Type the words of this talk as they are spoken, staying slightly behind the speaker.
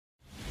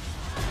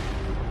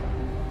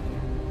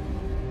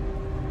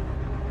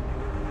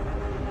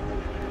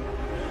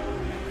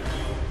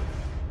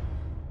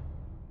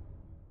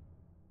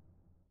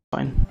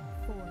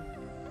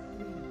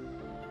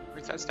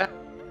defense down.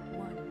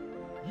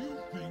 You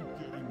think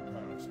getting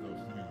past the huge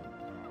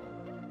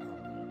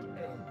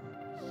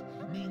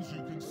means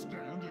you can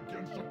stand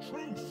against a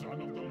true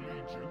son of the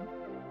Legion?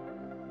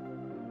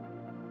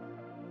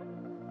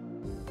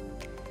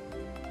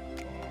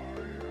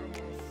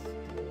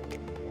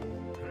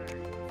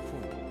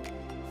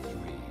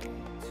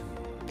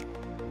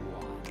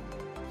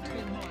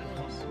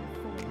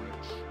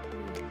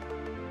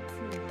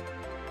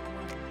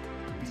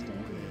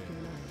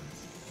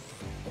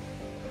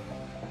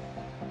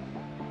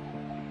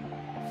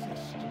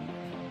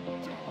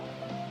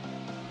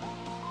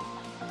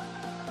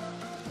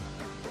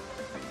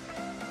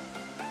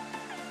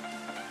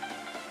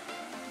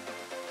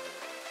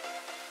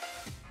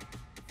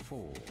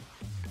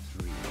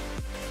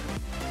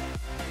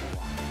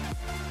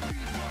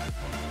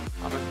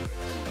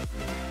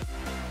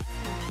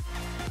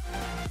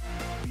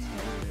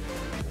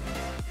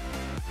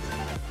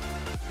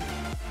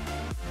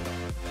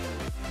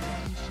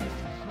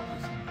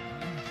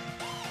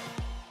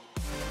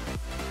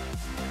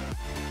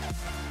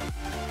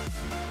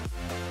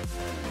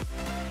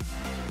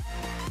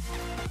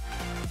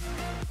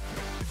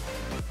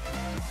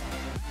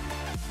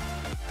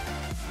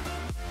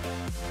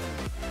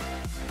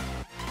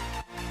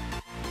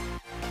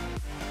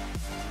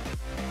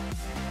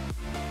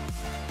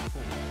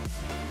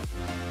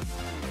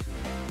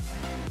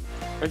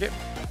 Okay.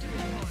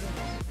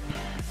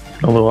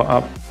 A little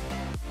up.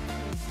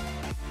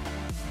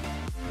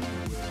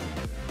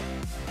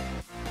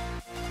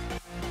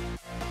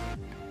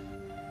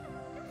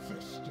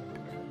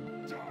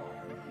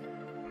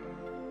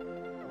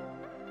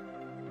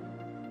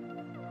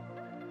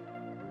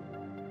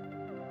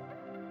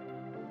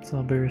 It's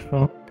all Barry's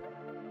fault.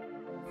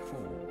 4,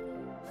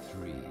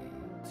 3, 2,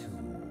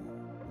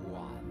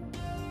 1.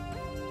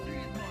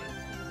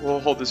 We'll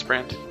hold this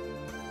brand.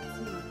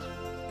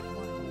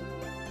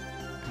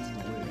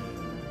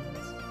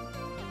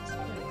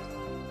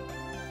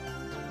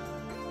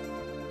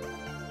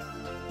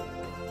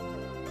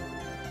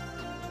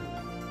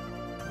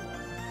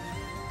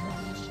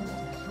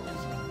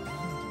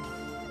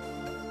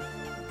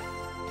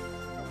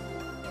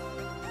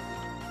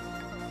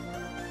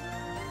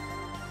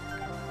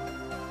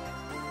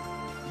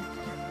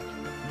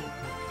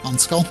 On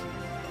skull.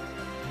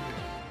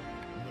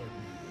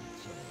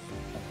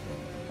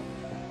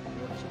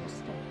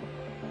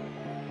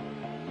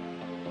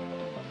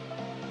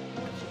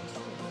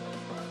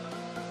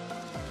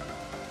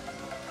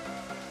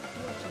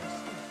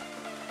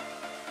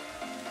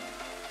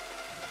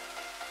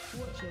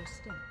 Watch your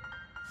step.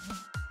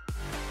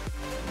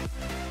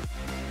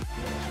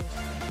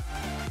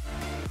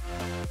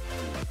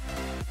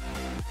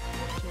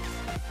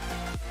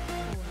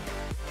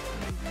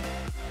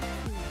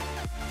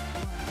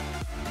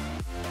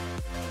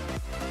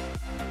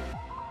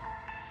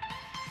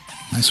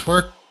 Nice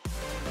work.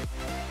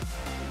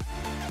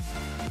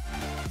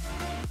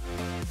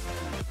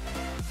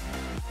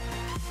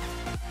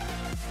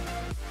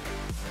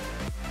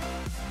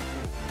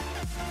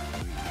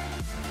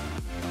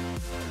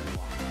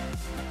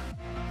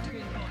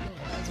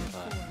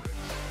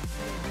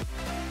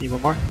 Need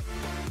one more?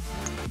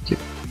 Thank you.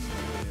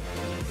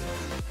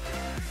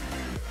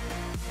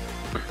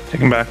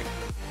 Take him back.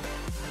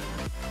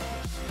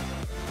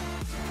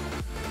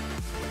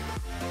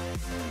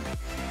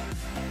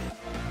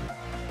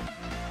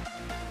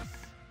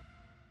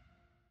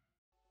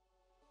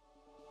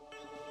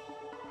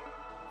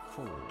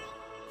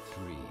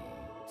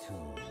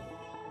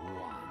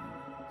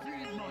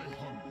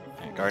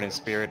 Garden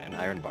Spirit and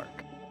Iron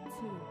Bark.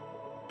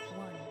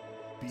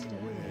 2, 1.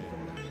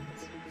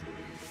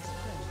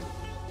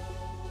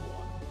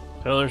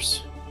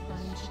 Pillars.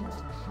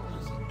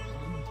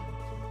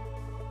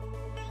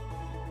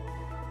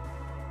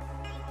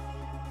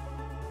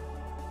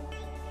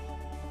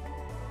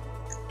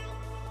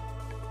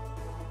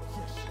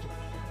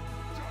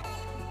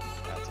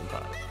 That's in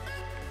 5.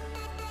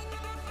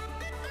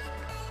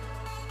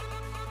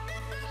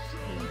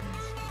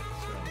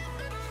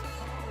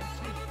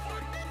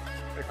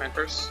 Take mine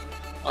first.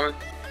 On.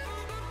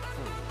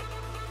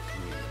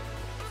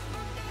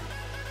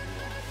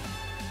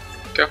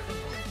 Go.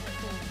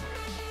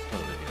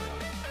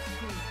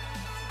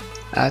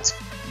 That's.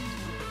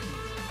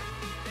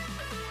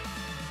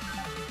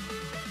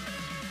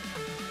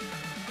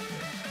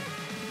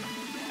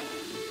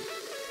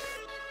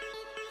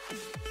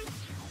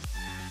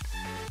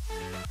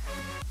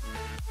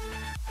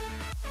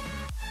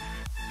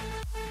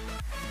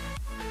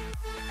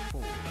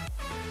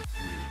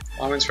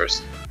 Almonds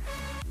first.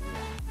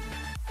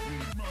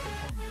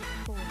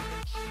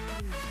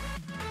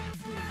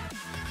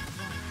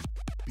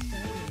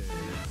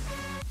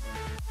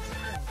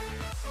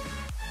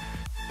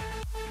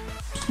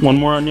 One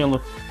more on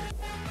yellow.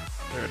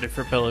 They're ready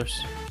for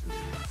pillars.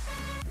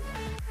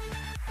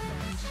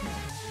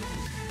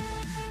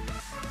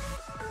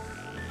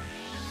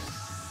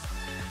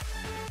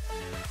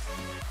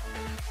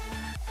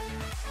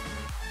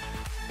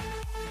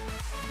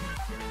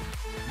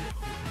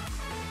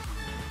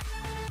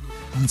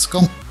 Let's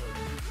go.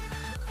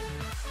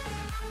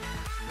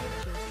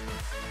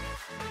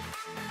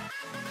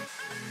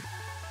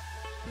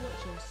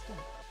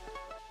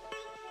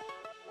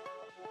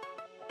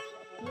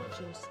 Watch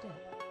your step.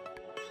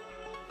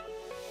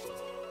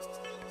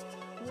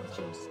 Watch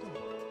your step.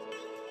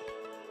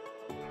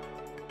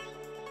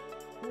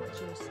 Watch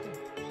your step.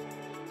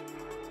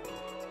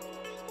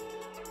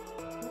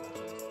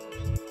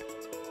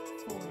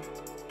 4,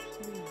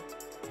 3,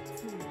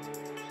 2,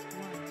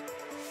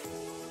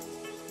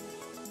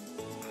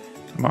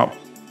 1. I'm out.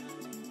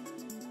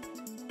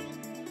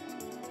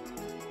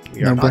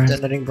 We No are not brand.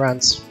 detonating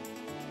brands.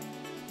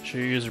 Sure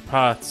you use your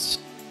pots.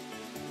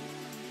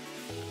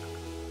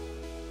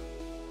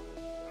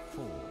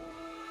 4,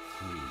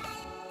 3,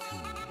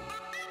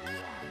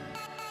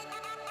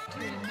 2,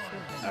 1.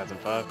 Adds in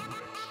 5. 3,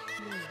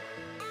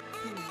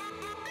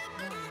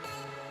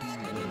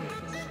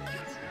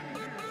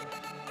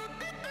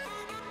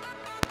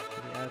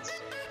 adds.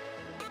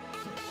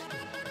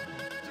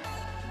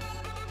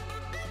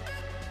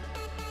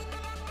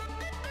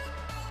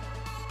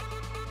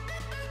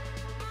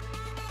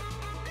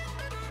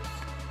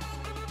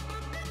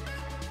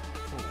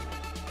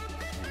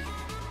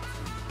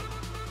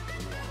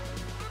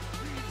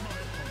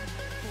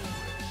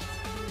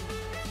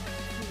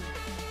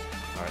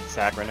 Alright,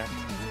 sack right now.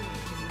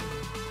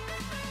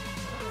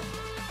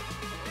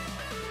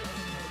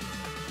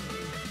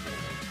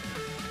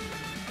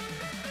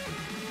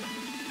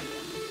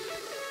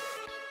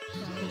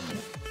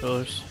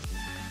 Pillars.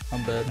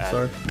 I'm dead. Add.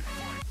 Sorry.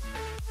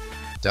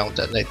 Don't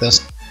detonate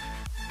this.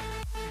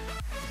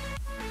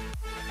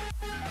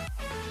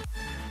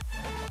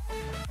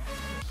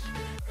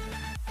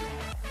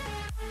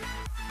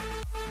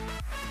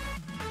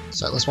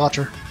 Sightless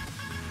Watcher.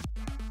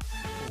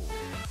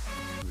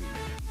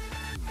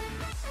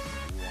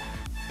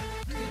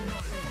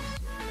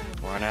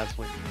 4 on adds,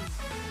 please.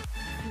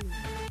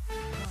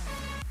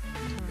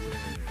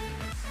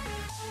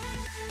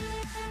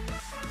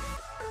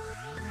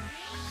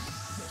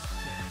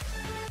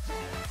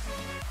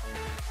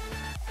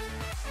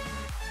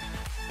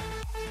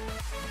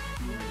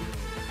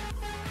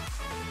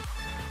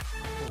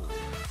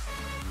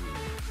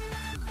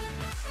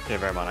 Okay,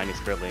 Vermont, I need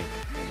Spirit Link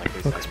in like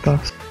 3 seconds.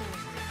 Box.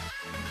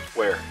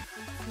 Where?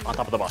 On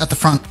top of the boss. At the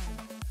front.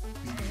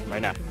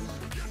 Right now.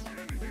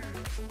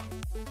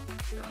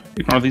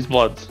 Ignore these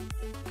bloods.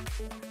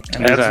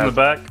 And Adds in the adds.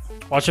 back.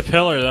 Watch a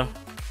pillar though.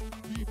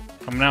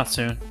 Coming out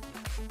soon.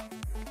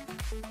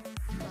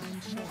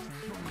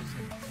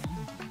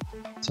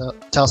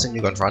 Talceon,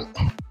 you go in front.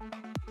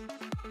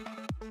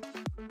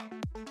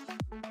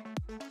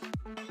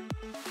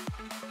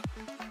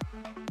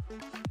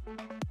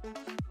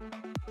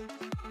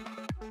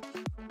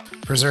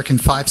 Berserk in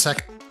 5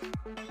 seconds.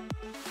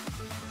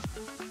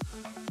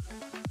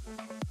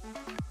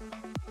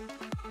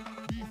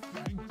 Be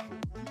thankful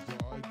he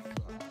died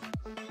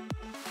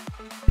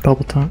fast.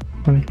 Double time.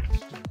 Money.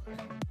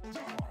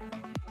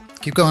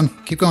 Keep going.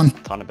 Keep going.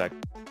 Ton it back.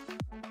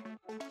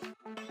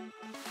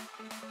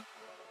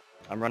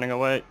 I'm running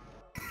away.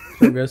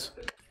 Go, guys.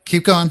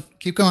 Keep going.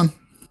 Keep going.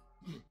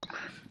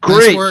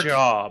 Great Nice work.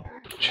 job.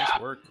 Nice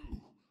work.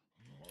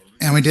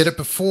 And we did it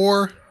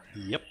before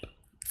Yep.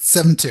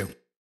 7-2.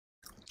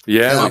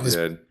 Yeah, That we was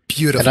did.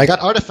 beautiful. And I got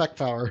artifact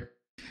power.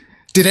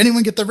 Did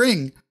anyone get the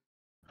ring?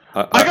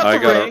 I got the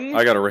got ring.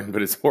 I got a ring,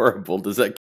 but it's horrible. Does that